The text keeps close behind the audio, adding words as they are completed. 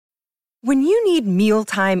When you need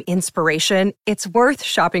mealtime inspiration, it's worth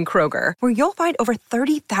shopping Kroger, where you'll find over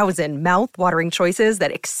 30,000 mouth-watering choices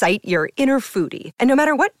that excite your inner foodie. And no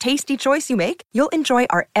matter what tasty choice you make, you'll enjoy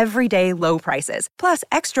our everyday low prices, plus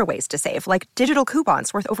extra ways to save, like digital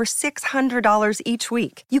coupons worth over $600 each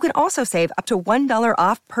week. You can also save up to $1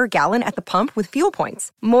 off per gallon at the pump with fuel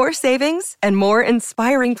points. More savings and more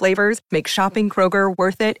inspiring flavors make shopping Kroger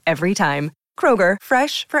worth it every time. Kroger,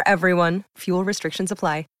 fresh for everyone. Fuel restrictions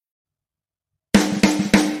apply.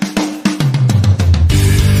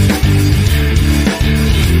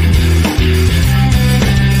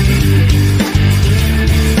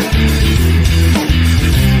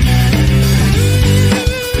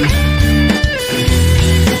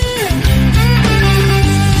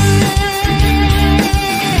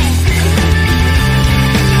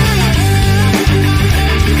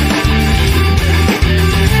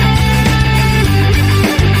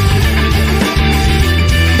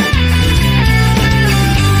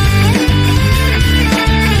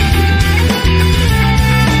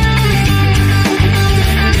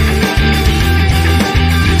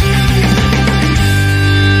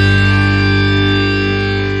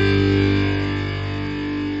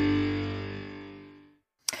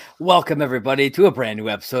 Welcome, everybody, to a brand new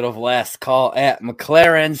episode of Last Call at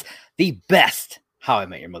McLaren's, the best How I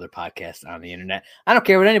Met Your Mother podcast on the internet. I don't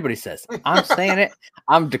care what anybody says. I'm saying it.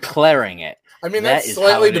 I'm declaring it. I mean, that's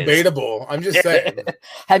slightly debatable. I'm just saying.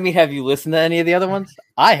 I mean, have you listened to any of the other ones?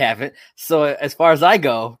 I haven't. So as far as I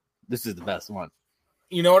go, this is the best one.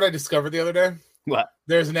 You know what I discovered the other day? What?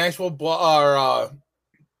 There's an actual blog.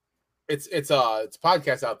 It's a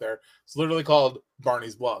podcast out there. It's literally called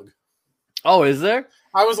Barney's Blog. Oh, is there?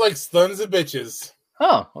 I was like, sons of bitches.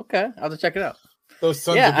 Oh, okay. I'll have to check it out. Those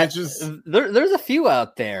sons of bitches. There's a few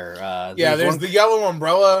out there. There's the Yellow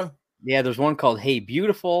Umbrella. Yeah, there's one called Hey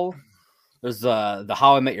Beautiful. There's the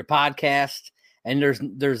How I Met Your podcast. And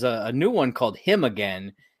there's a new one called Him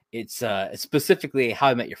Again. It's specifically a How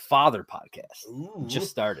I Met Your Father podcast. Ooh. Just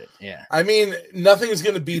started. Yeah. I mean, nothing is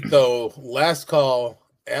going to beat, though, Last Call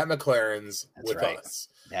at McLaren's with us.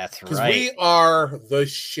 That's right. Because we are the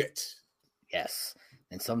shit. Yes.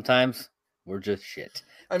 And sometimes we're just shit.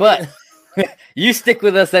 But you stick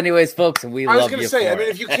with us anyways, folks, and we love you. I was going to say,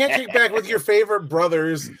 if you can't kick back with your favorite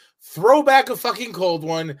brothers, throw back a fucking cold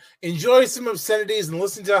one, enjoy some obscenities, and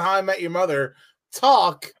listen to How I Met Your Mother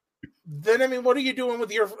talk, then, what are you doing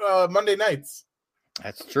with your Monday nights?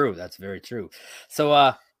 That's true. That's very true. So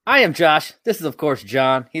I am Josh. This is, of course,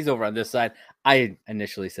 John. He's over on this side. I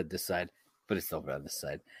initially said this side, but it's over on this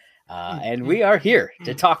side. And we are here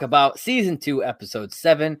to talk about Season 2, Episode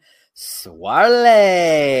 7, Swarley.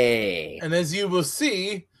 And as you will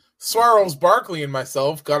see, Swirls, Barkley, and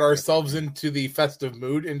myself got ourselves into the festive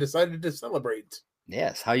mood and decided to celebrate.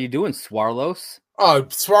 Yes. How you doing, Swarlos? Oh,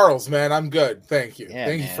 Swirls, man. I'm good. Thank you. Yeah,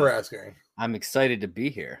 Thank you for asking. I'm excited to be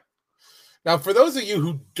here. Now, for those of you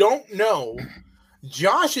who don't know,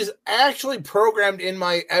 Josh is actually programmed in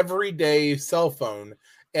my everyday cell phone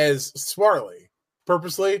as Swarley.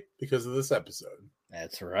 Purposely because of this episode.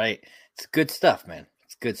 That's right. It's good stuff, man.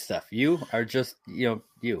 It's good stuff. You are just, you.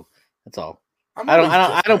 That's all.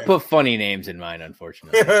 I don't put funny names in mine,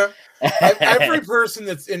 unfortunately. Every person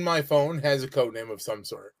that's in my phone has a code name of some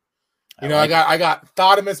sort. I got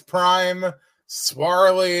Thotimus Prime,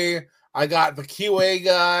 Swarley. I got the QA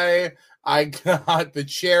guy. I got the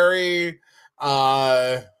Cherry.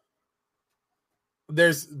 There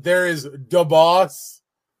is the Boss.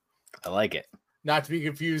 I like it. Not to be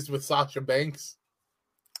confused with Sasha Banks.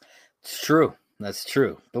 It's true. That's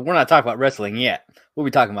true. But we're not talking about wrestling yet. We'll be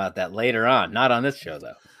talking about that later on. Not on this show,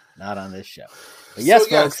 though. Not on this show. But yes,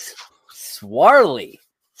 folks, Swarley,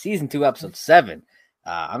 Season 2, Episode 7.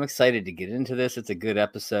 I'm excited to get into this. It's a good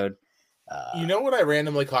episode. You know what I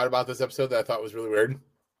randomly caught about this episode that I thought was really weird?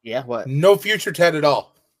 Yeah, what? No future Ted at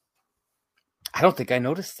all. I don't think I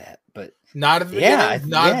noticed that, but... Not at the beginning,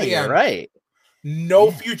 not at the end. Right. No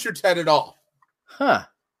future Ted at all. Huh.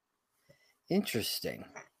 Interesting.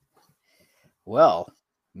 Well,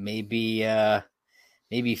 maybe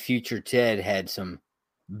future Ted had some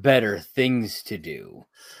better things to do.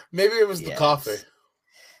 Maybe it was the coffee.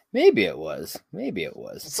 Maybe it was.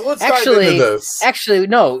 So let's dive into this. Actually,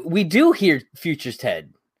 no, we do hear future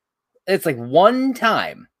Ted. It's like one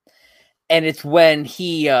time. And it's when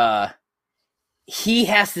he has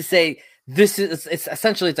to say this is it's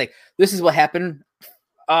like this is what happened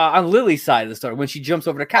on Lily's side of the story when she jumps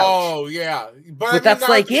over the couch. Oh yeah, but that's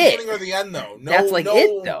like it. Beginning or the end though. That's like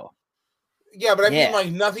it though. Yeah, but I mean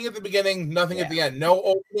like nothing at the beginning, nothing at the end. No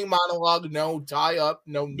opening monologue, no tie up,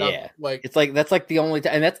 no nothing. Yeah. Like it's like that's like the only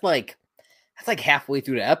time, and that's That's like halfway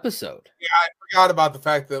through the episode. Yeah, I forgot about the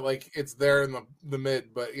fact that like it's there in the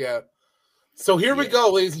mid, but yeah. So here we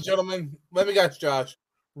go, ladies and gentlemen. Let me guess, Josh.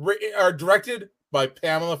 Are directed by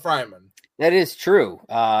Pamela Fryman. That is true.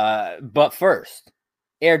 But first,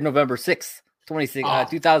 aired November 6th,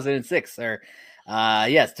 2006. Or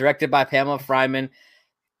yes, directed by Pamela Fryman.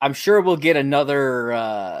 I'm sure we'll get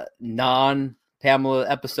another non-Pamela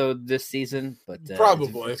episode this season, but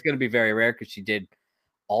probably it's going to be very rare because she did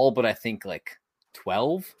all but I think like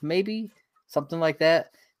 12, maybe something like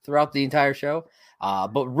that throughout the entire show.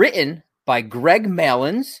 But written by Greg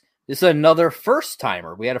Malins. This is another first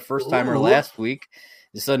timer. We had a first timer last week.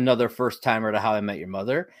 This is another first timer to How I Met Your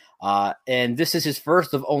Mother. And this is his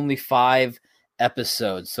first of only 5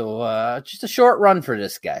 episodes. So just a short run for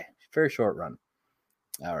this guy. Very short run.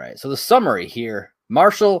 All right. So the summary here.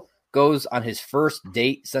 Marshall goes on his first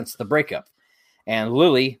date since the breakup. And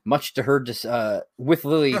Lily, much to her dismay,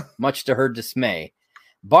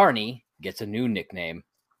 Barney gets a new nickname.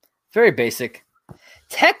 Very basic.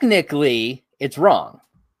 Technically, it's wrong.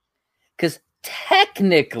 Because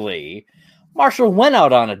technically, Marshall went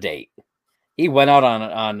out on a date. He went out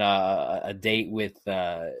on a date with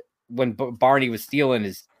when Barney was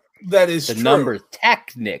stealing the numbers.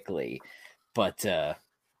 Technically, but I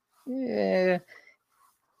don't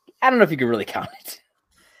know if you could really count it.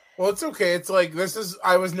 Well, it's okay. It's like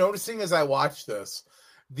I was noticing as I watched this,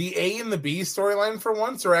 the A and the B storyline for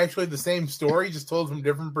once are actually the same story, just told from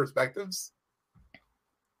different perspectives.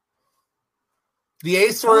 The A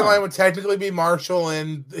storyline would technically be Marshall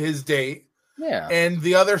and his date. Yeah. And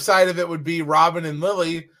the other side of it would be Robin and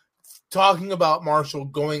Lily talking about Marshall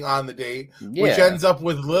going on the date, which ends up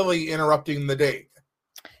with Lily interrupting the date.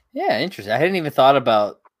 Yeah, interesting. I hadn't thought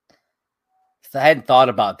about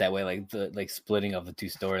that way, like the splitting of the two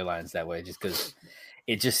storylines that way, just because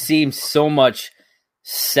it just seems so much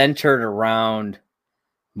centered around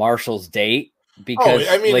Marshall's date. Because,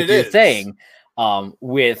 like you're saying,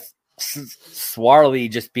 with Swarley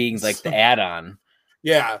just being like the add-on.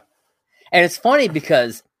 Yeah. And it's funny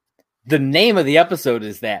because the name of the episode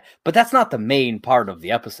is that, but that's not the main part of the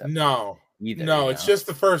episode. No. Either, no, it's just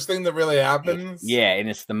the first thing that really happens. Yeah, and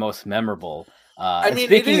it's the most memorable.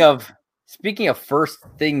 Speaking of first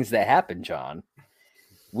things that happen, John,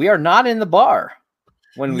 we are not in the bar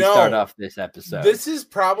when we start off this episode. This is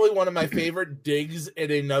probably one of my favorite digs at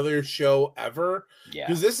another show ever. Yeah.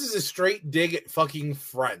 Because this is a straight dig at fucking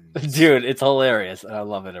Friends. Dude, it's hilarious. And I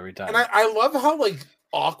love it every time. And I love how like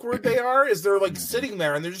awkward they are is they're like sitting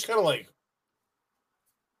there and they're just kind of like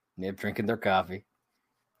they're drinking their coffee.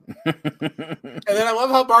 And then I love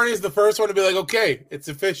how Barney is the first one to be like, okay, it's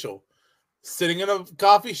official. Sitting in a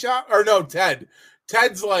coffee shop? Or no, Ted.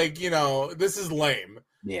 Ted's like, this is lame.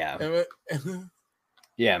 Yeah.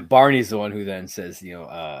 Yeah, and Barney's the one who then says,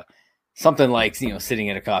 something like, sitting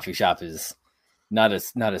in a coffee shop is not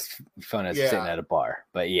as fun as sitting at a bar.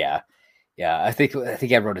 But yeah, I think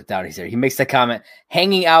I wrote it down. He makes the comment: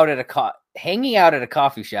 hanging out at a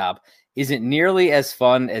coffee shop isn't nearly as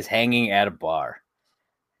fun as hanging at a bar.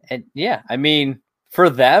 And yeah, I mean, for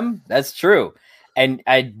them, that's true. And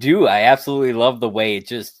I absolutely love the way it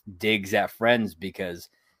just digs at Friends, because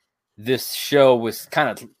this show was kind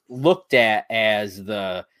of looked at as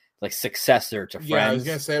the successor to Friends. Yeah, I was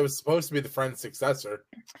gonna say it was supposed to be the Friends successor,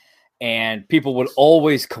 and people would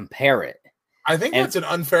always compare it. I think that's an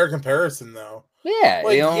unfair comparison, though.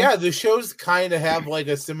 Yeah, the shows kind of have like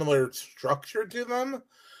a similar structure to them,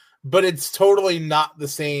 but it's totally not the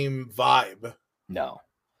same vibe. No,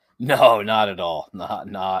 not at all.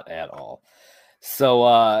 Not at all.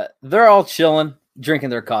 So they're all chilling, drinking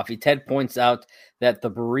their coffee. Ted points out that the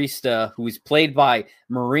barista, who is played by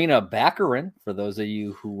Marina Baccarin, for those of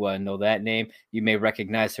you who know that name, you may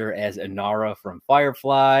recognize her as Inara from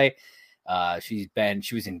Firefly. She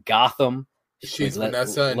was in Gotham. She's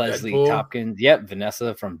Vanessa Leslie Deadpool. Tompkins. Yep,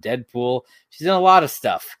 Vanessa from Deadpool. She's in a lot of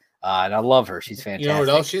stuff, and I love her. She's fantastic. You know what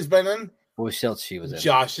else she's been in? What else she was in?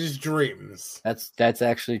 Josh's Dreams. That's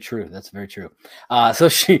actually true. That's very true. So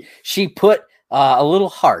she put a little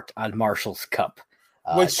heart on Marshall's cup,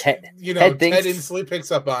 which Ted instantly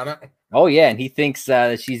picks up on it. Oh yeah, and he thinks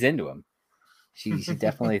that she's into him. She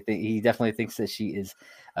definitely he definitely thinks that she is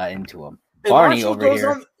into him. And Barney Marshall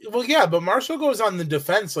over here. But Marshall goes on the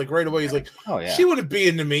defense like right away. He's like, "Oh yeah, she wouldn't be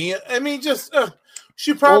into me. I mean, just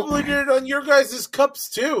she probably did it on your guys' cups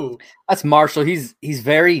too." That's Marshall. He's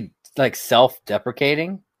very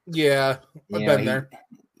self-deprecating. Yeah, I've been there.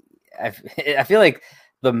 I feel like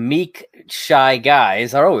the meek, shy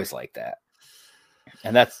guys are always like that,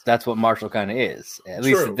 and that's what Marshall kind of is, at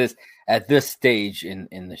least at this stage in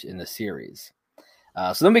the series.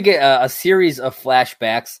 So then we get a series of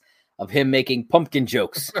flashbacks of him making pumpkin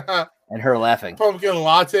jokes and her laughing. Pumpkin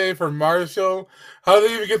latte for Marshall. How do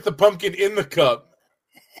they even get the pumpkin in the cup?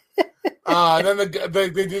 And then they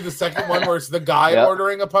do the second one where it's the guy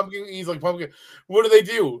ordering a pumpkin. He's like, pumpkin. What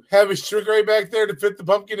do? Have a string right back there to fit the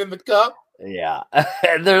pumpkin in the cup? Yeah.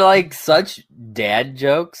 They're like such dad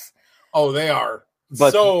jokes. Oh, they are.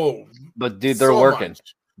 But dude, they're working.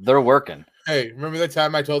 Much. They're working. Hey, remember that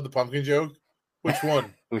time I told the pumpkin joke? Which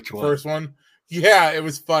one? Which one? First one? Yeah, it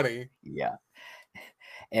was funny. Yeah.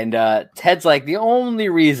 And Ted's like, the only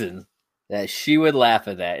reason that she would laugh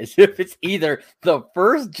at that is if it's either the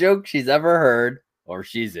first joke she's ever heard or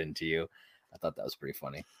she's into you. I thought that was pretty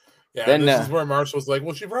funny. Yeah, then, this is where Marshall's like,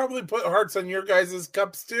 well, she probably put hearts on your guys'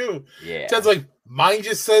 cups too. Yeah. Ted's like, mine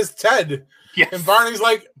just says Ted. Yes. And Barney's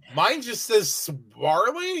like, mine just says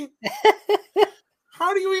Swarley?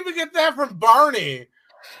 How do you even get that from Barney?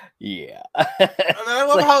 Yeah. And then I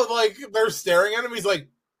love how like they're staring at him. He's like,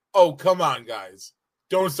 oh, come on, guys.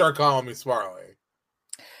 Don't start calling me Swarley.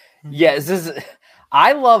 Yeah,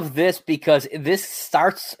 I love this because this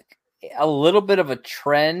starts a little bit of a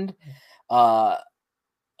trend of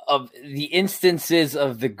the instances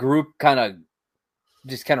of the group kind of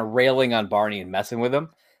railing on Barney and messing with him.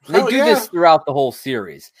 They do this throughout the whole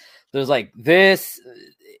series. There's like this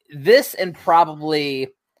and probably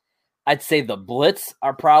I'd say the Blitz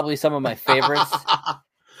are probably some of my favorites.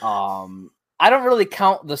 I don't really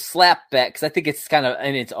count the slapback because I think it's kind of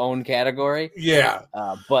in its own category. Yeah.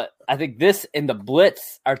 But I think this and the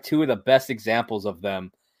Blitz are two of the best examples of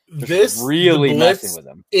them. This really messing with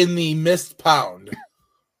them in the missed pound.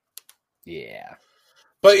 Yeah.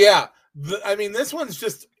 But yeah, this one's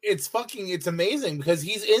just, it's amazing because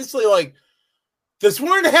he's instantly like, this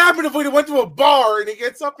wouldn't happen if we went to a bar, and he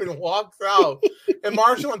gets up and walks out. And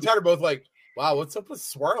Marshall and Ted are both like, wow, what's up with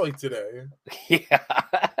Swarley today? Yeah.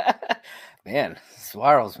 Man,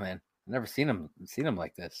 Swarls, man. Never seen him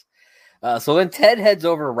like this. So then Ted heads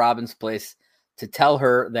over to Robin's place to tell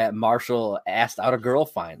her that Marshall asked out a girl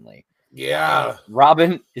finally. Yeah.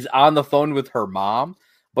 Robin is on the phone with her mom,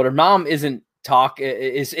 but her mom isn't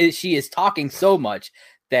she is talking so much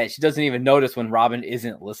that she doesn't even notice when Robin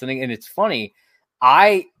isn't listening. And it's funny.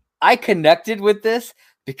 I connected with this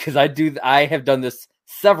because I have done this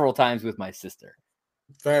several times with my sister.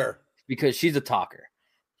 Fair. Because she's a talker.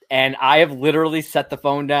 And I have literally set the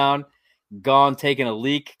phone down, gone, taken a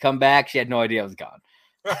leak, come back. She had no idea I was gone.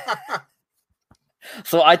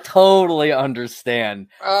 So I totally understand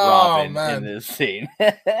Robin in this scene.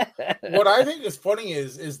 What I think is funny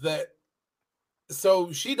is that,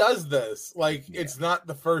 so she does this, like, it's not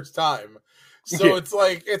the first time. So it's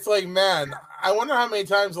like, man, I wonder how many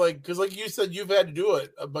times, like, because like you said, you've had to do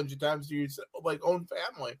it a bunch of times to your like own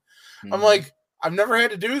family. Mm-hmm. I'm like, I've never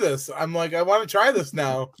had to do this. I'm like, I want to try this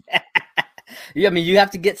now. Yeah, I mean, you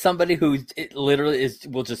have to get somebody who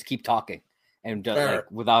will just keep talking and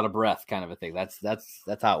like without a breath, kind of a thing. That's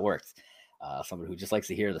how it works. Somebody who just likes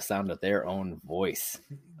to hear the sound of their own voice,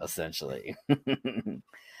 essentially.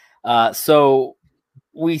 So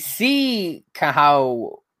we see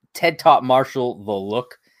how Ted taught Marshall the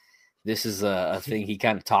look. This is a thing he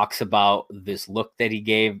kind of talks about, this look that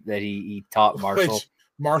he taught Marshall. Which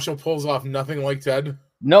Marshall pulls off nothing like Ted.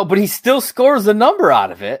 No, but he still scores a number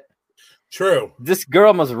out of it. True. This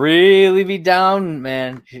girl must really be down,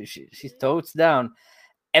 man. She's totes down.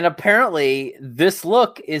 And apparently this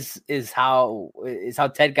look is how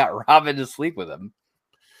Ted got Robin to sleep with him.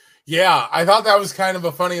 Yeah, I thought that was kind of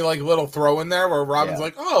a funny like little throw in there where Robin's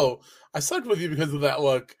like, "Oh, I slept with you because of that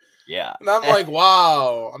look." Yeah. And I'm like,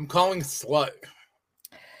 "Wow, I'm calling slut."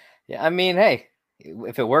 Yeah, I mean, hey,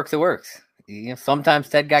 if it works, it works. You know, sometimes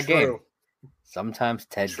Ted got game. Sometimes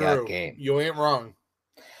Ted got game. You ain't wrong.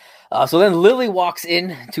 So then Lily walks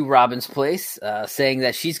in to Robin's place, saying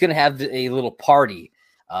that she's going to have a little party.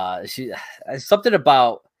 She something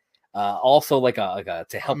about also like a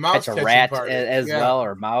to help catch a rat as well,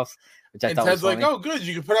 or a mouse. Which I thought Ted's was funny. Like, oh, good,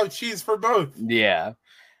 you can put out cheese for both. Yeah,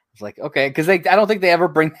 it's like okay, because I don't think they ever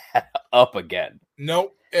bring that up again.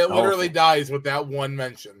 Nope, it literally dies with that one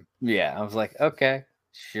mention. Yeah, I was like, okay,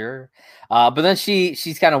 sure, but then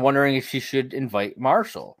she's kind of wondering if she should invite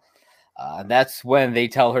Marshall. That's when they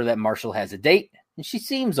tell her that Marshall has a date, and she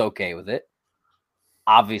seems okay with it.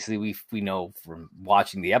 Obviously, we know from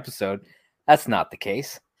watching the episode that's not the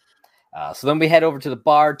case. So then we head over to the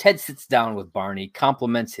bar. Ted sits down with Barney,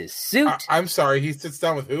 compliments his suit. I'm sorry, he sits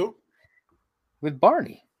down with who? With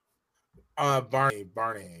Barney.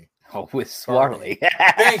 Barney. Oh, with Swarley.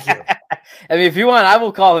 Thank you. I mean, if you want, I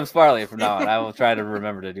will call him Swarley from now on. I will try to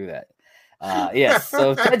remember to do that. Yes,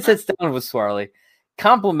 so Ted sits down with Swarley,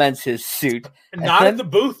 compliments his suit. Not at the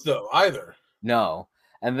booth, though, either. No.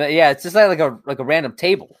 And it's just like a random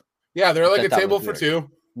table. Yeah, they're like a table for two.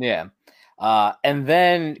 Yeah. And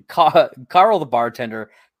then Carl, the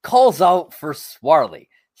bartender, calls out for Swarley,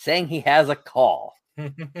 saying he has a call.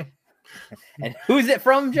 And who's it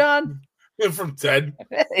from, John? From Ted.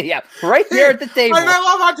 Yeah, right there at the table. And I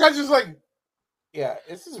love how Ted's just like, yeah,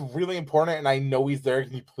 this is really important, and I know he's there.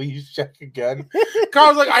 Can you please check again?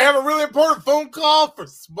 Carl's like, I have a really important phone call for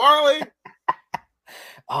Smarley.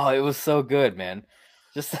 Oh, it was so good, man.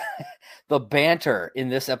 Just the banter in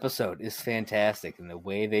this episode is fantastic, and the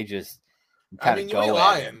way they just kind of go. You ain't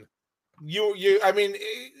lying. I mean,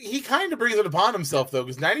 he kind of brings it upon himself though,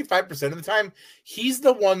 because 95% of the time he's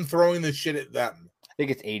the one throwing the shit at them. I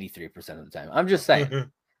think it's 83% of the time. I'm just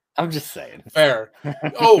saying. Fair.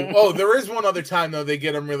 Oh, there is one other time though they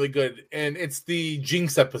get him really good, and it's the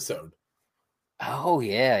Jinx episode. Oh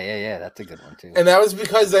yeah. That's a good one too. And that was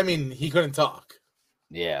because he couldn't talk.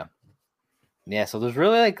 Yeah. So there's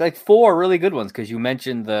really like 4 really good ones because you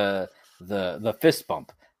mentioned the fist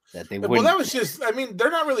bump that they wouldn't. Well, that was just.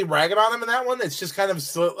 They're not really ragging on him in that one. It's just kind of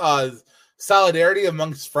solidarity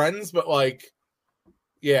amongst friends, but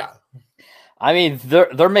yeah.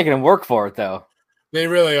 They're making him work for it though. They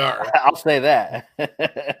really are. I'll say that.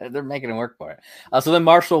 They're making him work for it. So then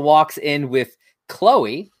Marshall walks in with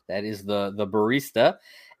Chloe, that is the barista,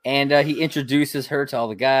 and he introduces her to all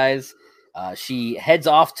the guys. She heads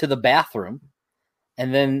off to the bathroom,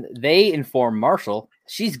 and then they inform Marshall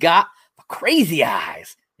she's got crazy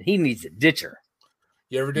eyes, and he needs to ditch her.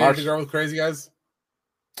 You ever dated a girl with crazy eyes?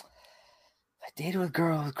 I dated a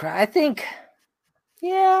girl with crazy. I think,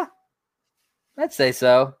 yeah, I'd say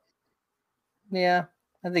so. Yeah,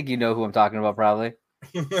 I think you know who I'm talking about, probably.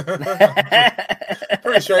 Pretty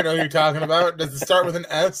sure I know who you're talking about. Does it start with an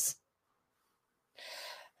S?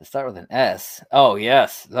 It start with an S. Oh,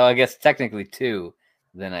 yes. So I guess technically 2,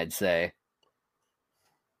 then I'd say.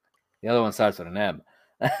 The other one starts with an M.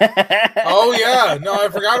 Oh, yeah. No, I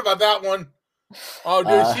forgot about that one. Oh,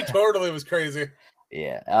 dude, she totally was crazy.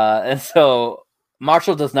 Yeah. And so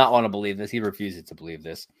Marshall does not want to believe this. He refuses to believe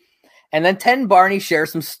this. And then Ted and Barney share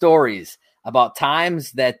some stories about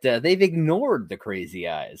times that they've ignored the crazy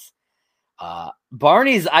eyes.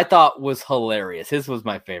 Barney's, I thought, was hilarious. His was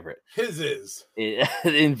my favorite. His is. It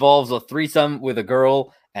involves a threesome with a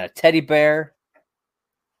girl and a teddy bear.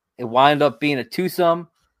 It wound up being a twosome,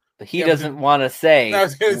 but he doesn't want to say,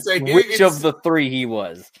 which of the 3 he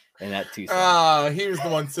was in that twosome. He was the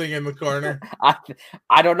one singing in the corner.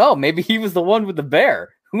 I don't know. Maybe he was the one with the bear.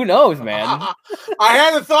 Who knows, man? I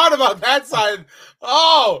hadn't thought about that side.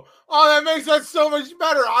 Oh, that makes that so much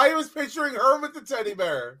better. I was picturing her with the teddy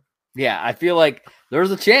bear. Yeah, I feel like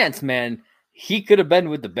there's a chance, man. He could have been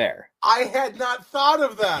with the bear. I had not thought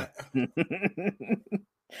of that.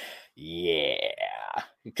 Yeah,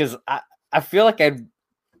 because I feel like I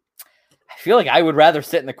would rather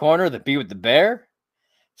sit in the corner than be with the bear.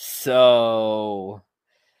 So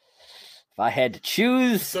if I had to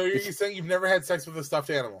choose, so you're saying you've never had sex with a stuffed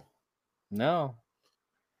animal? No.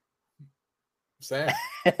 Sad.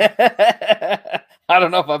 I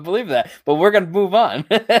don't know if I believe that, but we're gonna move on.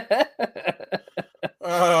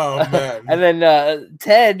 Oh man! And then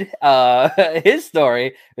Ted, his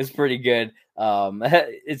story is pretty good.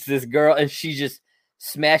 It's this girl, and she just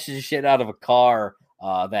smashes the shit out of a car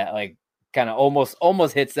that kind of almost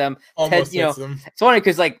hits them. Almost Ted, hits them. It's funny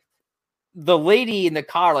because the lady in the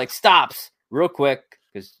car stops real quick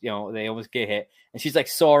because they almost get hit, and she's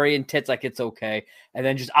sorry, and Ted's it's okay, and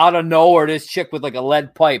then just out of nowhere, this chick with a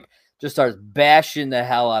lead pipe just starts bashing the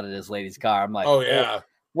hell out of this lady's car. I'm like, oh yeah.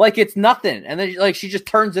 It's nothing. And then she just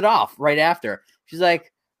turns it off right after. She's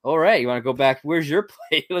like, all right, you want to go back? Where's your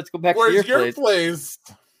place? Let's go back to your place.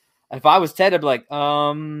 If I was Ted, I'd be like,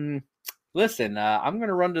 listen, I'm going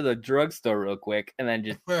to run to the drugstore real quick and then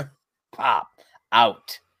just pop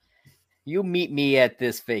out. You meet me at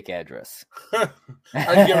this fake address.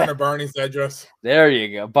 I'd give her Barney's address. There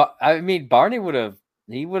you go. But Barney would have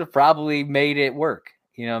probably made it work.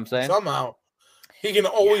 You know what I'm saying? Somehow. He can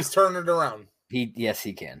always turn it around. Yes,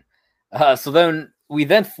 he can. So then we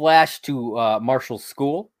flash to Marshall's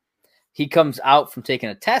school. He comes out from taking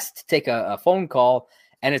a test to take a phone call,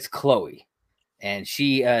 and it's Chloe. And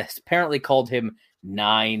she apparently called him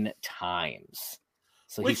 9 times.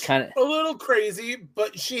 So he's kind of a little crazy,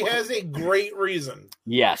 but she has a great reason.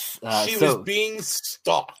 Yes. She was being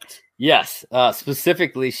stalked. Yes.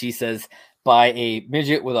 Specifically, she says, by a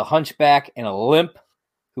midget with a hunchback and a limp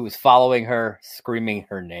who was following her, screaming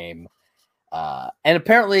her name. And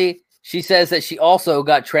apparently she says that she also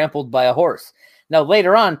got trampled by a horse. Now,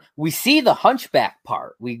 later on, we see the hunchback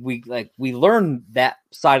part. We learn that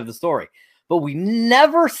side of the story, but we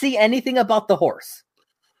never see anything about the horse.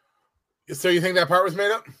 So you think that part was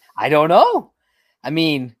made up? I don't know. I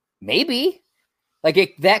mean, maybe.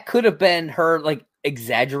 Like that could have been her like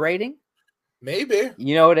exaggerating. Maybe.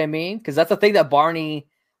 You know what I mean? Because that's the thing that Barney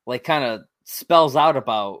like kind of spells out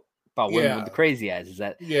about women with the crazy eyes is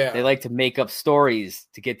that they like to make up stories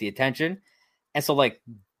to get the attention. And so like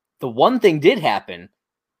the one thing did happen,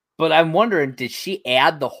 but I'm wondering, did she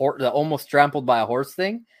add the almost trampled by a horse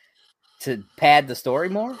thing to pad the story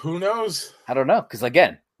more? Who knows? I don't know. Because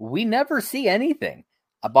again, we never see anything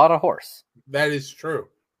about a horse. That is true.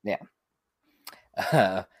 Yeah.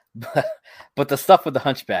 But the stuff with the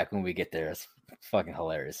hunchback when we get there is fucking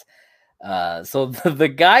hilarious. So the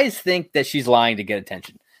guys think that she's lying to get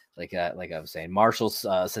attention. Like I was saying, Marshall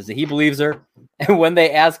says that he believes her. And when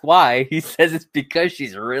they ask why, he says it's because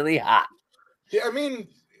she's really hot. Yeah, I mean,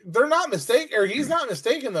 they're not mistaken, or he's not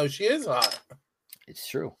mistaken, though. She is hot. It's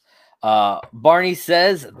true. Barney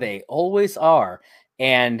says they always are.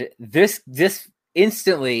 And this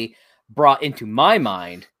instantly brought into my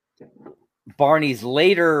mind Barney's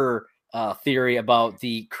later theory about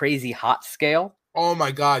the crazy hot scale. Oh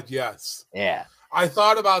my God, yes. Yeah. I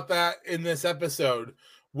thought about that in this episode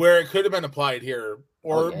where it could have been applied here,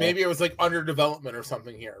 or maybe it was like under development or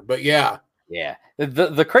something here. But yeah. Yeah.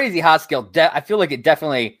 The crazy hot scale, I feel like it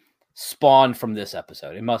definitely spawned from this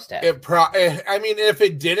episode. It must have. I mean, if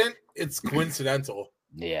it didn't, it's coincidental.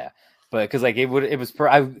 Yeah. But because like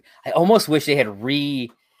I almost wish they had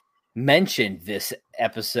mentioned this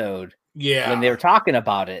episode. Yeah. When they were talking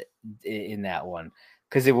about it in that one.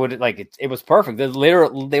 Because it would it was perfect. They were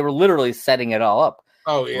literally setting it all up.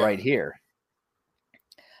 Oh yeah, right here.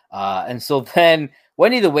 And so then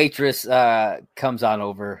Wendy the waitress comes on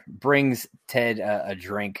over, brings Ted a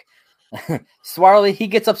drink. Swarley, he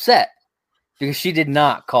gets upset because she did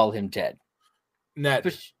not call him Ted.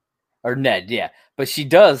 Ned. Or Ned, yeah. But she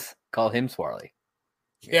does call him Swarley.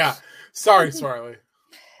 Yeah. Sorry, Swarley.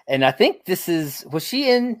 And I think has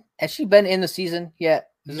she been in the season yet?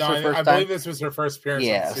 No, I believe this was her first appearance.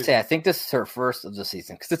 Yeah, I think this is her first of the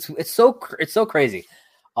season because it's so crazy.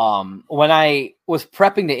 When I was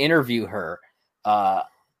prepping to interview her, I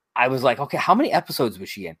was like, okay, how many episodes was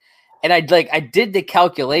she in? And I did the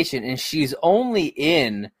calculation, and she's only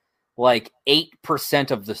in like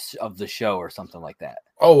 8% of the show or something like that.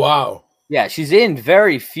 Oh wow! Yeah, she's in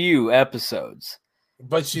very few episodes,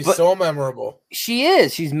 but she's so memorable. She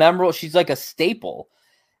is. She's memorable. She's like a staple.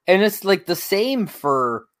 And it's like the same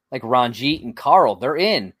for like Ranjit and Carl. They're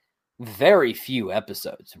in very few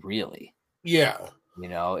episodes, really. Yeah. You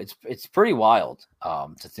know, it's pretty wild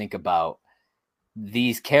to think about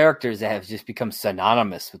these characters that have just become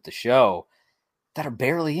synonymous with the show that are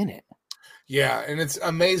barely in it. Yeah, and it's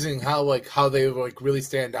amazing how they really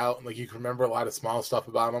stand out, and like you can remember a lot of small stuff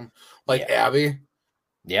about them, like Abby.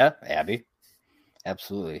 Yeah, Abby.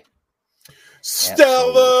 Absolutely.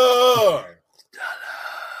 Stella.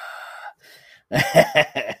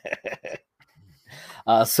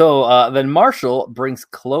 Then Marshall brings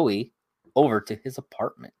Chloe over to his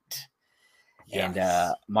apartment. Yes.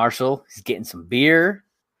 And Marshall is getting some beer.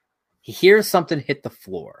 He hears something hit the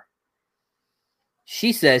floor.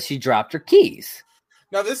 She says she dropped her keys.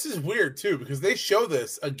 Now this is weird too, because they show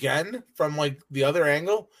this again from like the other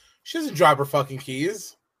angle. She doesn't drop her fucking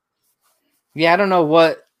keys. Yeah, I don't know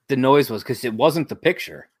what the noise was because it wasn't the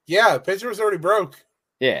picture. Yeah, the picture was already broke.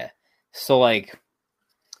 Yeah. So, like,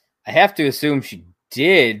 I have to assume she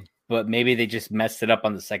did, but maybe they just messed it up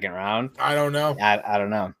on the second round. I don't know. I don't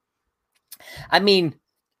know. I mean,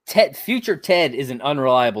 future Ted is an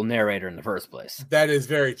unreliable narrator in the first place. That is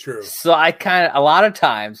very true. So a lot of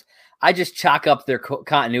times, I just chalk up their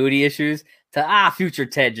continuity issues to, future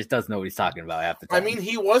Ted just doesn't know what he's talking about half the time. I mean,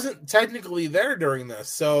 he wasn't technically there during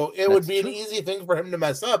this, so it would be an easy thing for him to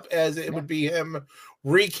mess up, as it would be him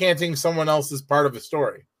recanting someone else's part of a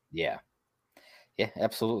story. Yeah. Yeah,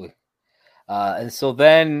 absolutely. And so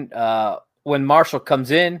then when Marshall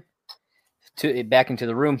comes in back into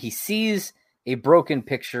the room, he sees a broken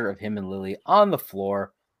picture of him and Lily on the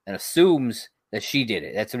floor and assumes that she did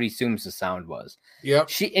it. That's what he assumes the sound was. Yep.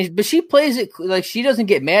 But she plays it like she doesn't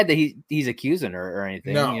get mad that he's accusing her or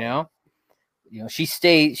anything. No. You know, she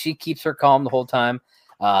keeps her calm the whole time.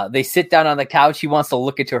 They sit down on the couch. He wants to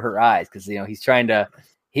look into her eyes because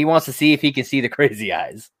he wants to see if he can see the crazy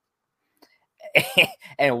eyes.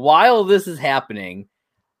 And while this is happening,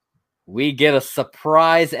 we get a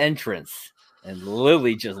surprise entrance, and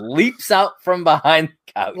Lily just leaps out from behind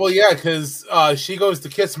the couch. Well, yeah, because she goes to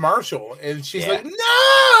kiss Marshall, and she's like,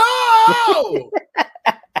 "No!"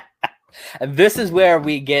 And this is where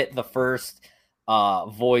we get the first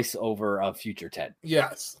voiceover of future Ted.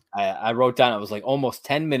 Yes, I wrote down it was like almost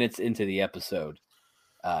 10 minutes into the episode.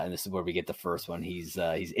 and this is where we get the first one. He's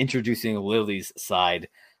introducing Lily's side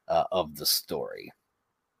of the story,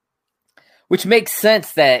 which makes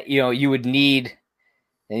sense that you would need,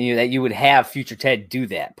 and that you would have Future Ted do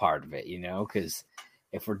that part of it, because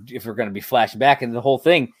if we're going to be flashing back into the whole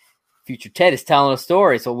thing, Future Ted is telling a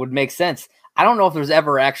story, so it would make sense. I don't know if there's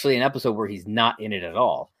ever actually an episode where he's not in it at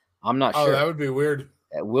all. I'm not sure. Oh, that would be weird.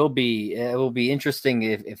 It will be interesting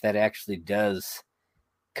if that actually does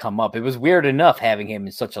come up. It was weird enough having him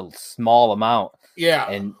in such a small amount,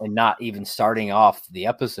 and not even starting off the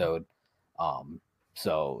episode.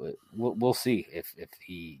 So we'll see if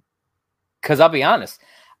he, because I'll be honest,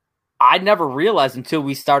 I never realized until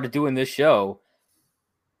we started doing this show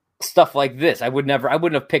stuff like this. I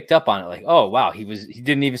wouldn't have picked up on it. Like, oh wow, he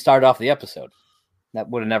didn't even start off the episode. That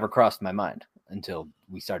would have never crossed my mind until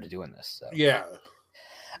we started doing this. So. Yeah.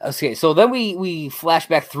 Okay, so then we flash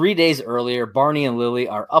back 3 days earlier. Barney and Lily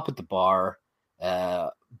are up at the bar.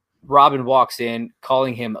 Robin walks in,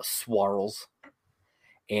 calling him Swarls.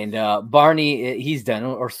 And Barney, he's done,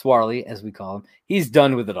 or Swarly, as we call him. He's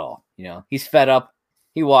done with it all. He's fed up.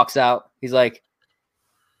 He walks out. He's like,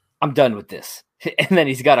 I'm done with this. And then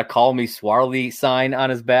he's got a "Call Me Swarly" sign on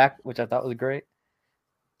his back, which I thought was great.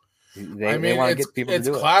 They want to get people to do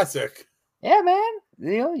it. It's classic. Yeah, man.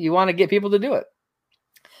 You want to get people to do it.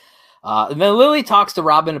 And then Lily talks to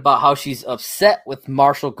Robin about how she's upset with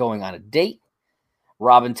Marshall going on a date.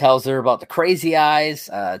 Robin tells her about the crazy eyes,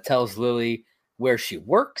 tells Lily where she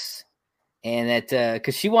works, and that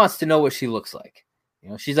because she wants to know what she looks like.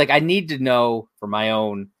 She's like, I need to know for my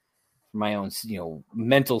own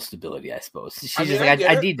mental stability, I suppose. She's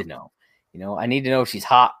I need to know. I need to know if she's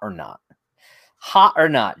hot or not. Hot or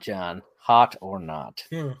not, John. Hot or not.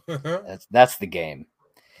 That's the game.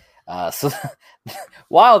 So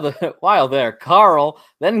while there, Carl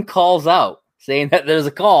then calls out saying that there's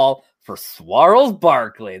a call for Swarls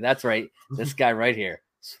Barkley. That's right. This guy right here.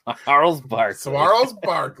 Swarls Barkley. Swarls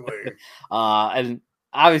Barkley. And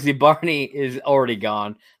obviously Barney is already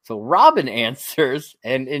gone. So Robin answers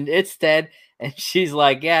and it's Ted. And she's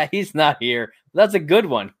like, yeah, he's not here. That's a good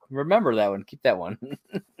one. Remember that one. Keep that one.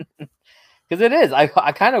 Because it is. I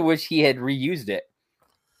kind of wish he had reused it.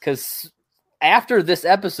 Because after this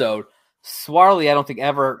episode, Swarly, I don't think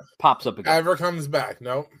ever pops up again. Ever comes back.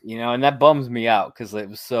 Nope. And that bums me out because it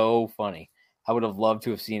was so funny. I would have loved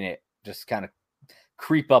to have seen it just kind of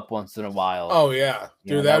creep up once in a while. Oh, yeah.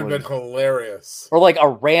 Dude, that would have been hilarious. Or like a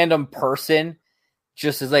random person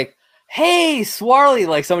just is like, hey, Swarly,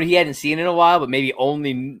 like somebody he hadn't seen in a while, but maybe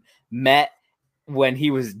only met when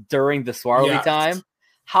he was during the Swarly time.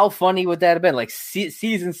 How funny would that have been? Like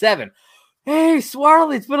season 7. Hey,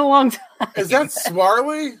 Swarly, it's been a long time. Is that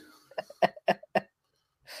Swarly? That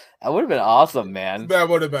would have been awesome, man. That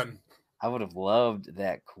would have been. I would have loved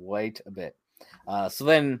that quite a bit. So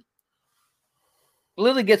then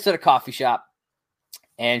Lily gets to the coffee shop,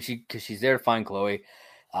 and because she's there to find Chloe.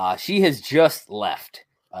 She has just left.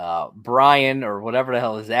 Brian, or whatever the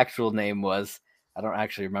hell his actual name was. I don't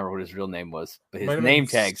actually remember what his real name was, but his name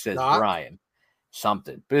tag says Brian.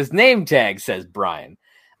 Something. But his name tag says Brian.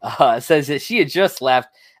 Says that she had just left,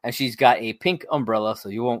 and she's got a pink umbrella, so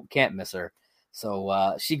you can't miss her.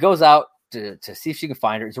 So she goes out to see if she can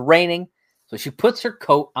find her. It's raining, so she puts her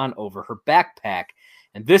coat on over her backpack.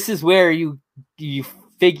 And this is where you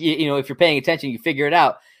figure, if you're paying attention, you figure it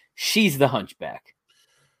out. She's the hunchback.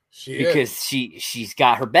 She's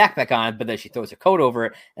got her backpack on, but then she throws her coat over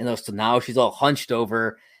it, and so now she's all hunched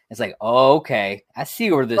over. It's like, oh, okay, I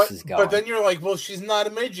see where this is going. But then you're like, well, she's not a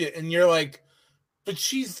midget, and you're like, but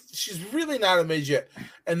she's really not a midget,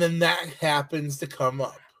 and then that happens to come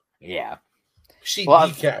up. Yeah, she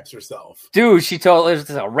decaps herself, dude. There's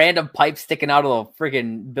a random pipe sticking out of the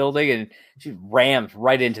freaking building, and she rams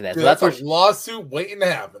right into that. Dude, so that's where lawsuit waiting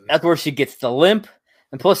to happen. That's where she gets the limp,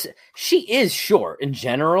 and plus she is short in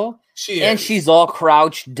general. And she's all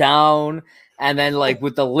crouched down. And then, like,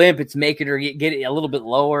 with the limp, it's making her get a little bit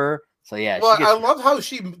lower. So, yeah. Well, I love how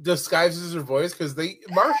she disguises her voice because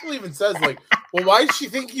Marshall even says, like, well, why did she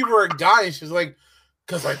think you were a guy? And she's like,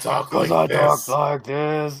 because I talk like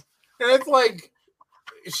this. And it's like,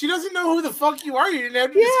 she doesn't know who the fuck you are. You didn't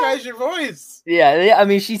have to disguise your voice. Yeah. I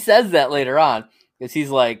mean, she says that later on because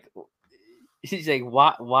she's like,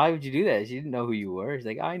 why would you do that? She didn't know who you were. She's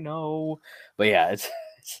like, I know. But, yeah,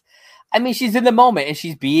 I mean, she's in the moment and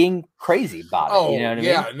she's being crazy about it. Oh, you know what I mean?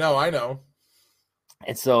 Yeah, no, I know.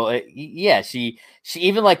 And so, she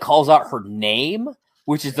even like calls out her name,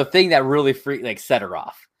 which is the thing that really set her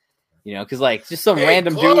off. Because like just some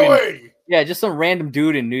random Chloe! dude, just some random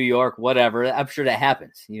dude in New York, whatever. I'm sure that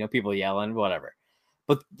happens. People yelling, whatever.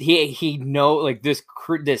 But he know like this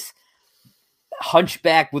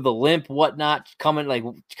hunchback with a limp, whatnot, coming like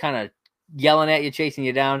kind of yelling at you, chasing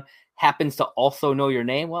you down, happens to also know your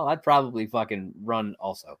name, well, I'd probably fucking run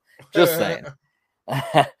also. Just saying.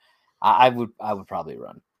 I would probably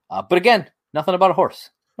run. But again, nothing about a horse.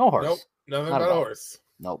 No horse. Nope. Nothing about a horse.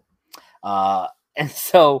 Nope. And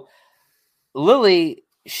so Lily,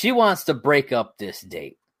 she wants to break up this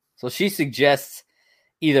date. So she suggests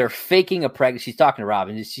either faking a pregnancy. She's talking to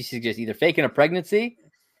Robin. She suggests either faking a pregnancy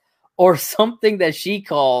or something that she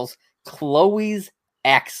calls Chloe's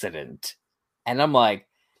accident. And I'm like,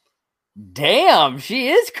 damn, she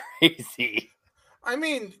is crazy. I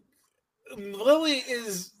mean, Lily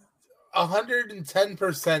is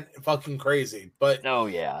 110% fucking crazy, but oh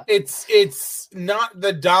yeah, it's not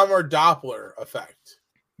the Dahmer Doppler effect.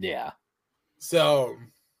 Yeah, so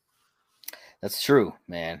that's true,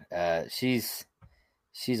 man. She's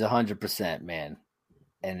 100%, man,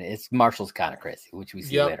 and it's Marshall's kind of crazy, which we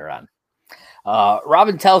see later on.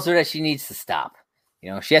 Robin tells her that she needs to stop.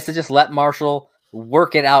 You know, she has to just let Marshall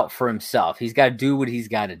work it out for himself. He's got to do what he's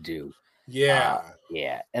got to do. Yeah.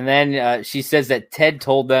 Yeah. And then she says that Ted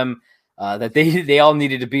told them that they all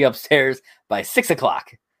needed to be upstairs by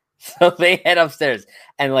 6:00. So they head upstairs.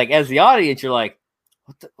 And like, as the audience, you're like,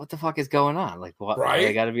 what the fuck is going on? Like, what? Right?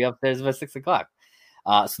 They got to be upstairs by 6:00.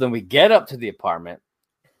 So then we get up to the apartment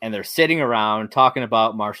and they're sitting around talking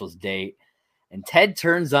about Marshall's date. And Ted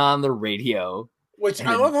turns on the radio. Which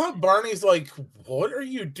I love how Barney's like, what are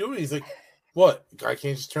you doing? He's like, what? Guy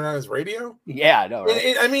can't just turn on his radio? Yeah, I know,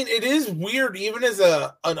 right? I mean, it is weird even as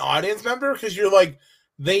an audience member because you're like,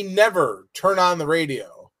 they never turn on the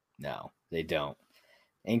radio. No, they don't.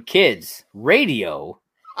 And kids, radio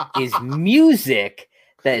is music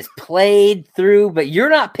that is played through, but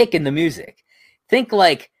you're not picking the music. Think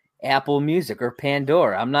like Apple Music or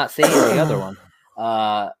Pandora. I'm not saying the other one.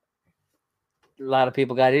 A lot of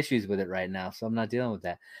people got issues with it right now, so I'm not dealing with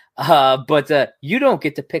that. But you don't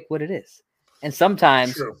get to pick what it is. And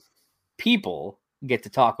sometimes people get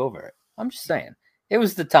to talk over it. I'm just saying. It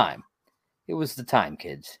was the time. It was the time,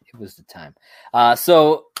 kids. It was the time.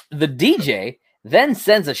 So the DJ then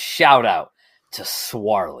sends a shout out to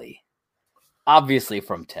Swarley. Obviously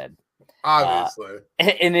from Ted. Obviously.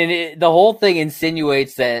 And then the whole thing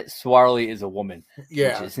insinuates that Swarley is a woman.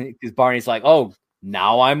 Yeah. Because Barney's like, oh,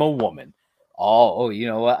 now I'm a woman. Oh, you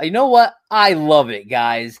know what? You know what? I love it,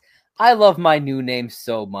 guys. I love my new name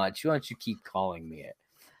so much. Why don't you keep calling me it?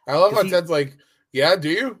 I love how Ted's like, yeah, do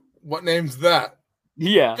you? What name's that?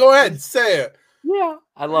 Yeah. Go ahead, say it. Yeah,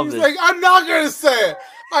 I love He's this. He's like, I'm not going to say it.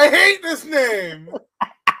 I hate this name.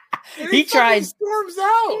 He tried. Storms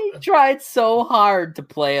out. He tried so hard to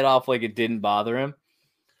play it off like it didn't bother him.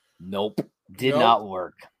 Nope. Did not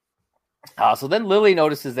work. So then Lily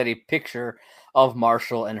notices that a picture of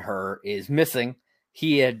Marshall and her is missing.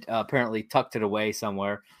 He had apparently tucked it away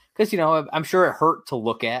somewhere because, you know, I'm sure it hurt to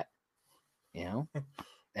look at, you know,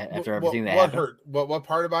 after everything that happened. What hurt? What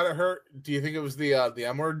part about it hurt? Do you think it was the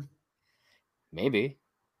M word? Maybe.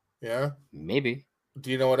 Yeah. Maybe.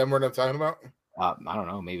 Do you know what M word I'm talking about? I don't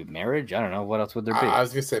know. Maybe marriage. I don't know. What else would there be? I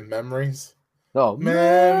was gonna say memories. Oh,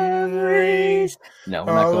 memories. No,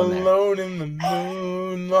 we're not going there. Alone in the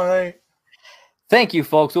moonlight. Thank you,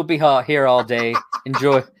 folks. We'll be here all day.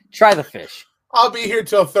 Enjoy. Try the fish. I'll be here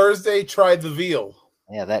till Thursday. Try the veal.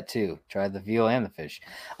 Yeah, that too. Try the veal and the fish.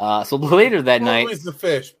 So later that night. Always the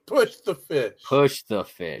fish. Push the fish. Push the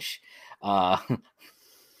fish.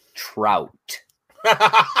 Trout.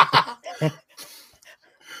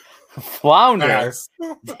 Flounder. Bass.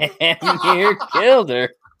 Damn near killed her.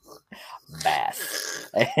 Bass.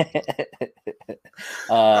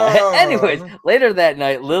 Anyways, later that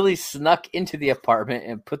night, Lily snuck into the apartment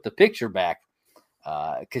and put the picture back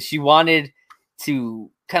because she wanted to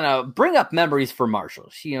kind of bring up memories for Marshall.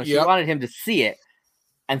 She wanted him to see it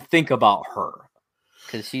and think about her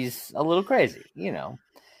because she's a little crazy, you know.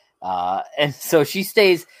 And so she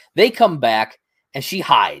stays. They come back and she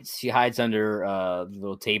hides. She hides under the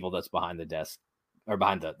little table that's behind the desk or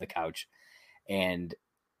behind the couch. And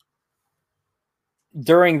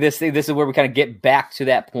during this thing, this is where we kind of get back to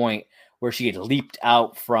that point where she had leaped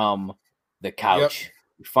out from the couch. Yep.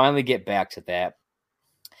 We finally get back to that.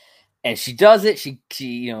 And she does it. She,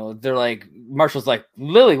 you know, they're like, Marshall's like,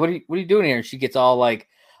 Lily, what are you doing here? And she gets all like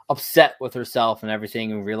upset with herself and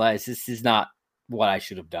everything and realizes this is not what I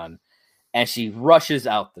should have done. And she rushes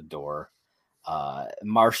out the door.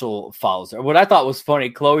 Marshall follows her. What I thought was funny,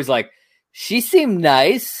 Chloe's like, she seemed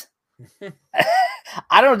nice.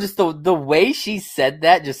 I don't know, just the way she said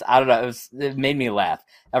that, just, I don't know, it made me laugh.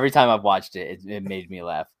 Every time I've watched it, it made me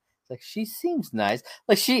laugh. It's like, she seems nice.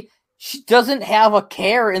 Like, she doesn't have a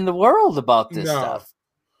care in the world about this stuff.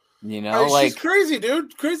 You know, she's crazy,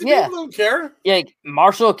 dude. Crazy yeah. people don't care. Yeah, like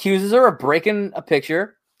Marshall accuses her of breaking a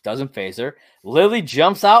picture. Doesn't faze her. Lily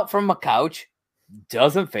jumps out from a couch.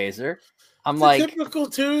 Doesn't faze her. I'm it's like, a typical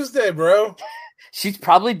Tuesday, bro. She's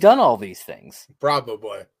probably done all these things.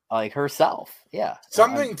 Probably. Like herself. Yeah.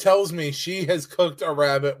 Something tells me she has cooked a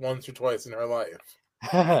rabbit once or twice in her life.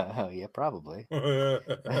 Yeah, probably. Ladies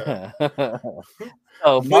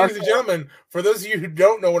and gentlemen, for those of you who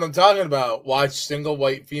don't know what I'm talking about, watch Single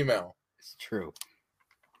White Female. It's true.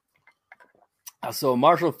 So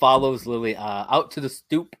Marshall follows Lily out to the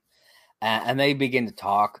stoop, and they begin to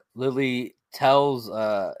talk. Lily tells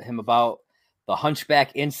him about the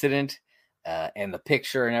Hunchback incident and the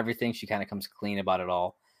picture and everything. She kind of comes clean about it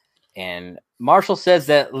all. And Marshall says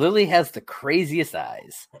that Lily has the craziest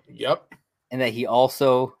eyes. Yep. And that he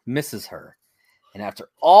also misses her. And after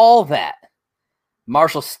all that,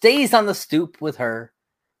 Marshall stays on the stoop with her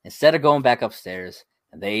instead of going back upstairs,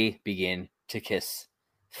 and they begin to kiss.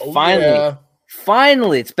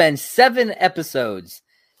 Finally, it's been 7 episodes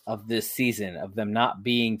of this season of them not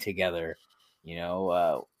being together. You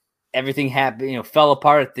know, everything happened, fell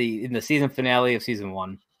apart in the season finale of season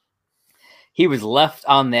 1. He was left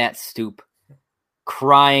on that stoop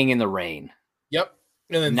crying in the rain. Yep.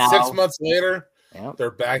 And then now, 6 months later,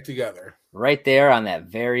 they're back together. Right there on that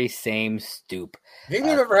very same stoop. Think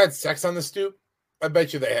they've ever had sex on the stoop? I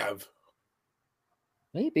bet you they have.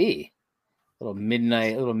 Maybe. A little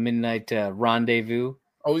midnight rendezvous.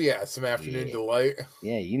 Oh, yeah. Some afternoon delight.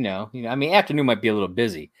 Yeah, you know. I mean, afternoon might be a little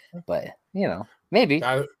busy, but, maybe.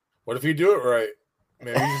 What if you do it right?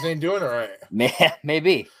 Maybe you just ain't doing it right.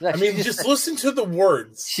 Maybe. I mean, just listen to the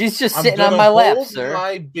words. She's just sitting on my lap, sir.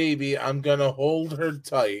 My baby, I'm going to hold her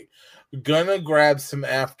tight. Gonna grab some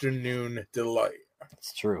afternoon delight.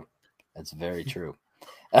 That's true. That's very true.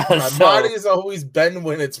 My body's always been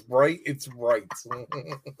when it's right, it's right.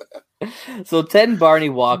 So Ted and Barney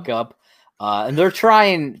walk up, and they're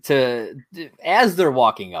trying to, as they're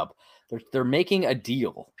walking up, they're making a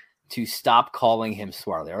deal to stop calling him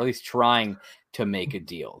Swarley, or at least trying to make a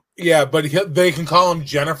deal. Yeah, but they can call him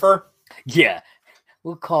Jennifer. Yeah,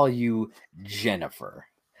 we'll call you Jennifer.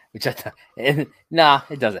 Which I thought, nah,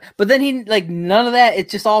 it doesn't. But then none of that. It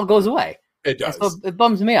just all goes away. It does. So it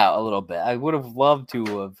bums me out a little bit. I would have loved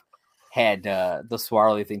to have had the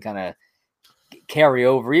Swarley thing kind of carry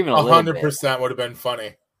over, even 100% would have been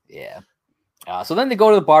funny. Yeah. So then they go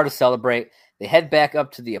to the bar to celebrate. They head back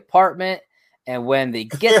up to the apartment, and when they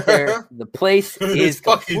get there, the place is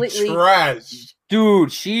completely trash.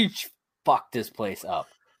 Dude, she fucked this place up.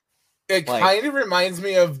 It kind of reminds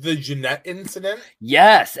me of the Jeanette incident.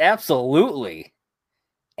 Yes, absolutely.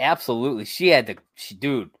 Absolutely.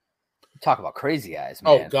 Dude, talk about crazy eyes,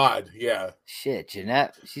 man. Oh, God, yeah. Shit,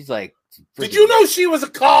 Jeanette, she's like... Did you know she was a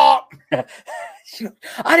cop? I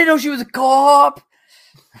didn't know she was a cop.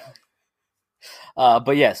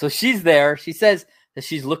 But yeah, so she's there. She says that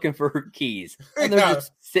she's looking for her keys. And they're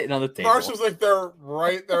just sitting on the table. Marshall's like, they're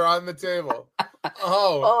right there on the table.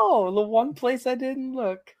 Oh, the one place I didn't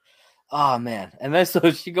look. Oh, man. And then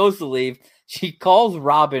so she goes to leave. She calls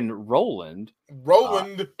Robin Roland.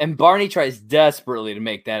 And Barney tries desperately to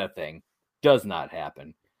make that a thing. Does not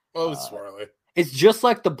happen. Oh, Swarley. It's just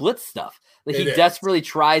like the Blitz stuff. Like he desperately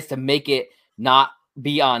tries to make it not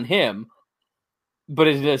be on him, but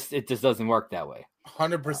it just doesn't work that way.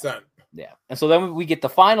 100%. Yeah. And so then we get the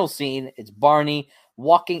final scene. It's Barney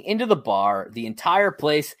walking into the bar. The entire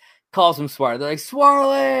place calls him Swarley. They're like,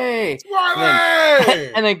 Swarley!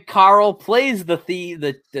 Swarley! And then Carl plays the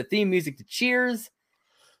theme music to Cheers.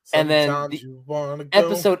 And then the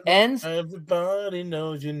episode ends. Everybody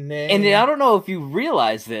knows your name. And I don't know if you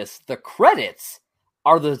realize this, the credits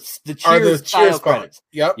are the Cheers style credits.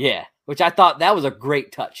 Yep. Yeah. Which I thought that was a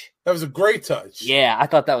great touch. That was a great touch. Yeah, I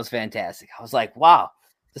thought that was fantastic. I was like, wow.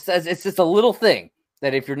 It's just a little thing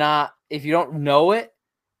that if you don't know it,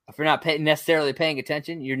 if you're not necessarily paying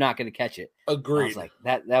attention, you're not going to catch it. Agreed. I was like,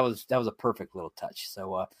 that was a perfect little touch.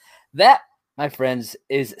 So that, my friends,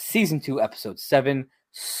 is season 2, episode 7,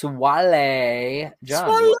 Swarley. John,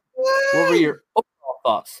 what were your overall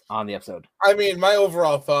thoughts on the episode? I mean, my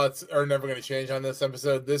overall thoughts are never going to change on this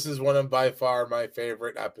episode. This is one of by far my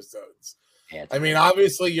favorite episodes. Yeah, I mean,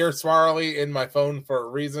 obviously, you're Swarley in my phone for a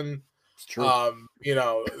reason. It's true.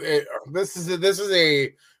 This is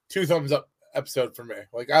a 2 thumbs up episode for me.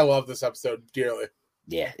 Like, I love this episode dearly.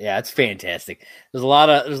 Yeah, it's fantastic. There's a lot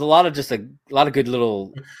of just a lot of good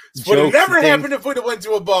little jokes. Would have never happened if we'd have went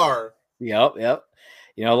to a bar. Yep.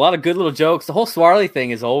 A lot of good little jokes. The whole Swarley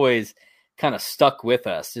thing is always kind of stuck with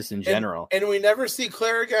us, just in general. And we never see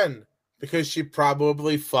Claire again because she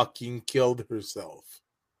probably fucking killed herself.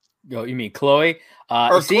 Oh, you mean Chloe?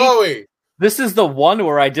 Or Chloe. This is the one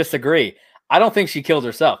where I disagree. I don't think she killed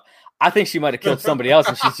herself. I think she might have killed somebody else,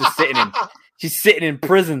 and she's just sitting in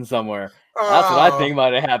prison somewhere. That's what I think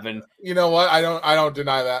might have happened. You know what? I don't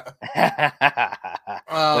deny that.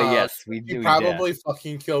 But yes, we do. She probably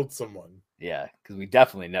fucking killed someone. Yeah, because we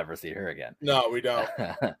definitely never see her again. No, we don't.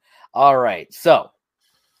 All right. So,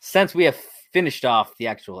 since we have finished off the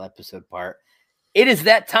actual episode part, it is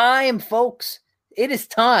that time, folks. It is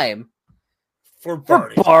time for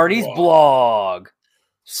Barney's blog.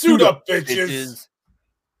 Suit up, bitches.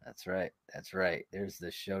 That's right. That's right. There's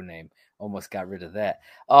the show name. Almost got rid of that.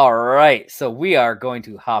 All right. So we are going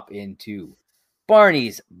to hop into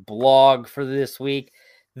Barney's blog for this week.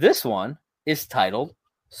 This one is titled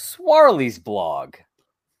Swarley's Blog.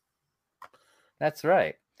 That's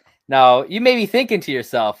right. Now, you may be thinking to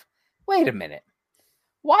yourself, wait a minute.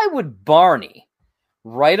 Why would Barney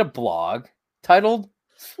write a blog titled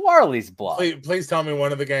Swarley's Blog? Please tell me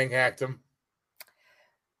one of the gang hacked him.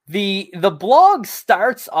 The blog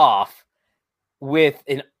starts off with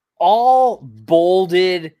an all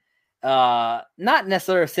bolded, not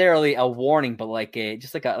necessarily a warning, but like a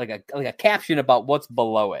caption about what's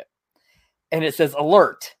below it. And it says,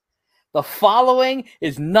 alert, the following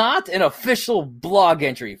is not an official blog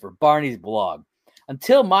entry for Barney's blog.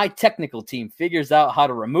 Until my technical team figures out how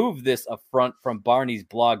to remove this affront from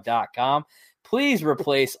barneysblog.com, please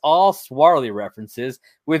replace all Swarley references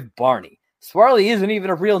with Barney. Swarley isn't even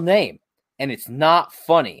a real name, and it's not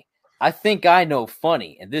funny. I think I know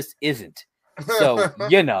funny, and this isn't. So,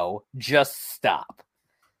 just stop.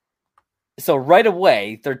 So right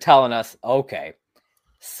away, they're telling us, okay,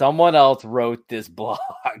 someone else wrote this blog.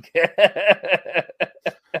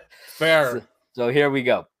 Fair. So here we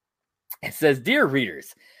go. It says, Dear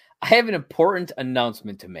readers, I have an important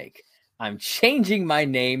announcement to make. I'm changing my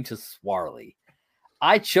name to Swarley.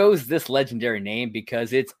 I chose this legendary name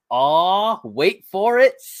because it's wait for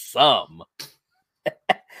it, some.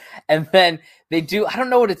 And then they do, I don't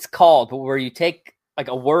know what it's called, but where you take like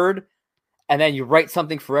a word and then you write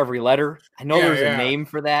something for every letter. I know there's a name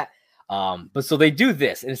for that. But so they do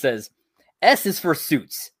this, and it says, S is for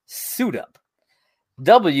suits, suit up.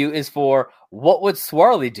 W is for what would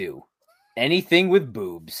Swarley do? Anything with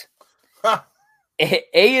boobs. A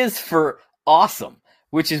is for awesome,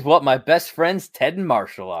 which is what my best friends Ted and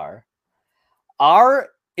Marshall are. R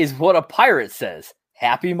is what a pirate says.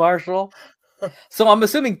 Happy, Marshall? So I'm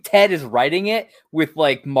assuming Ted is writing it with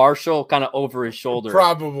like Marshall kind of over his shoulder.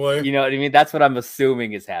 Probably. You know what I mean? That's what I'm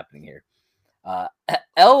assuming is happening here.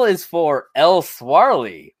 L is for El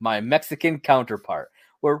Swarley, my Mexican counterpart.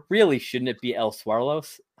 Or really, shouldn't it be El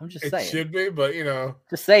Swarlos? I'm just saying. It should be, but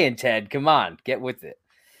Just saying, Ted. Come on, get with it.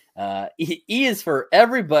 E is for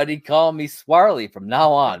everybody call me Swarley from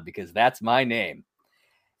now on because that's my name.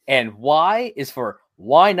 And Y is for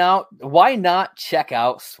why not check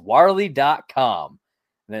out Swarley.com.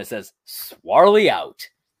 And then it says Swarley out.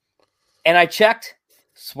 And I checked,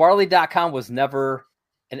 Swarley.com was never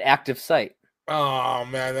an active site. Oh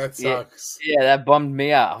man, that sucks. Yeah, that bummed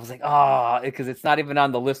me out. I was like, because it's not even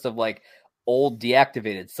on the list of like old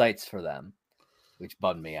deactivated sites for them, which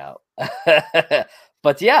bummed me out.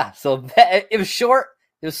 But yeah, so it was short,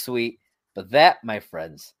 it was sweet, but that, my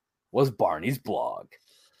friends, was Barney's blog.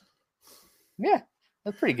 Yeah,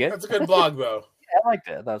 that's pretty good. That's a good blog, though. Yeah, I liked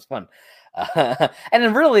it. That was fun. And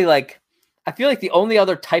then really, like, I feel like the only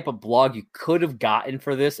other type of blog you could have gotten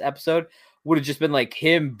for this episode would have just been like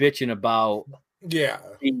him bitching about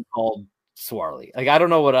being called Swarley. Like, I don't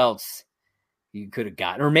know what else you could have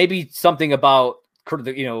gotten, or maybe something about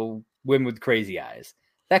women with crazy eyes.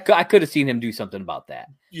 That I could have seen him do something about that.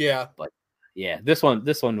 Yeah, but yeah, this one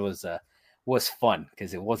was fun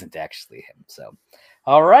because it wasn't actually him. So,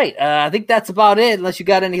 all right, I think that's about it. Unless you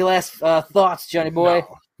got any last thoughts, Johnny boy.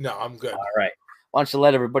 No, I'm good. All right, why don't you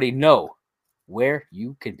let everybody know where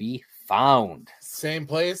you can be found? Same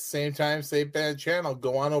place, same time, same band channel.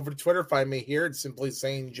 Go on over to Twitter. Find me here. It's Simply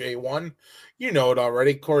Sane J1. You know it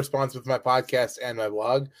already. Corresponds with my podcast and my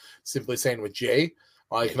blog, Simply Sane with Jay.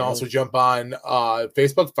 You can also jump on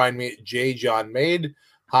Facebook. Find me at J John Made.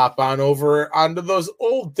 Hop on over onto those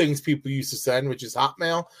old things people used to send, which is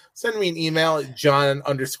Hotmail. Send me an email at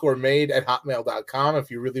john_made@hotmail.com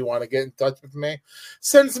if you really want to get in touch with me.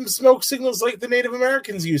 Send some smoke signals like the Native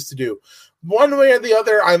Americans used to do. One way or the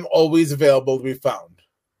other, I'm always available to be found.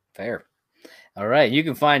 Fair. All right. You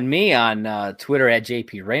can find me on Twitter at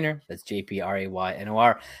JP Raynor. That's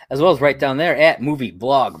JPRAYNOR. As well as right down there at Movie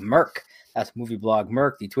Blog Merc. That's Movie Blog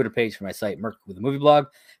Merc, the Twitter page for my site, Merc with a Movie Blog.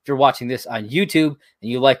 If you're watching this on YouTube and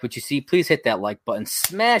you like what you see, please hit that like button.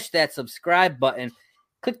 Smash that subscribe button.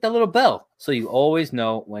 click that little bell so you always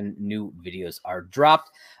know when new videos are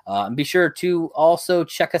dropped. And be sure to also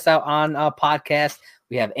check us out on podcast.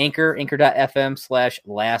 We have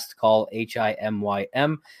anchor.fm/lastcall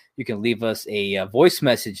HIMYM. You can leave us a voice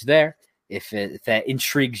message there if that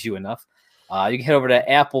intrigues you enough. You can head over to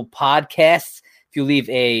Apple Podcasts. If you leave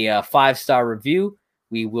a 5-star review,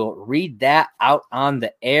 we will read that out on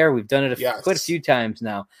the air. We've done it quite a few times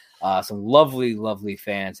now. Some lovely, lovely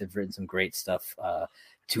fans have written some great stuff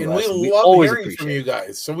to us. We love hearing from you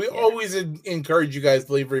guys. So we always encourage you guys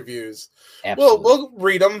to leave reviews. Absolutely. We'll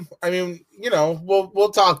read them. I mean,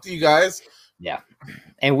 we'll talk to you guys. Yeah.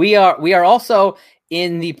 And we are also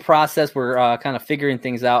in the process. We're kind of figuring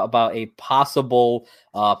things out about a possible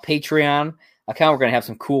Patreon account. We're going to have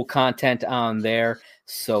some cool content on there.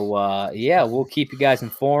 So, we'll keep you guys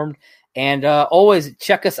informed. And always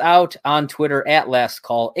check us out on Twitter at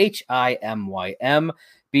LastCallHIMYM.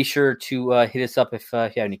 Be sure to hit us up if you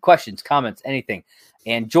have any questions, comments, anything.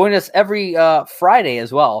 And join us every Friday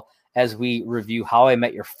as well as we review How I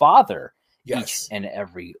Met Your Father each and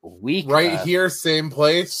every week. Right here, same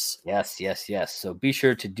place. Yes. So be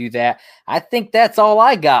sure to do that. I think that's all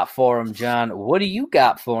I got for him, John. What do you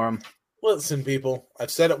got for him? Listen, people,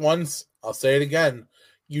 I've said it once. I'll say it again.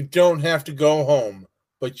 You don't have to go home,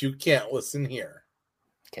 but you can't listen here.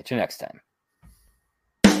 Catch you next time.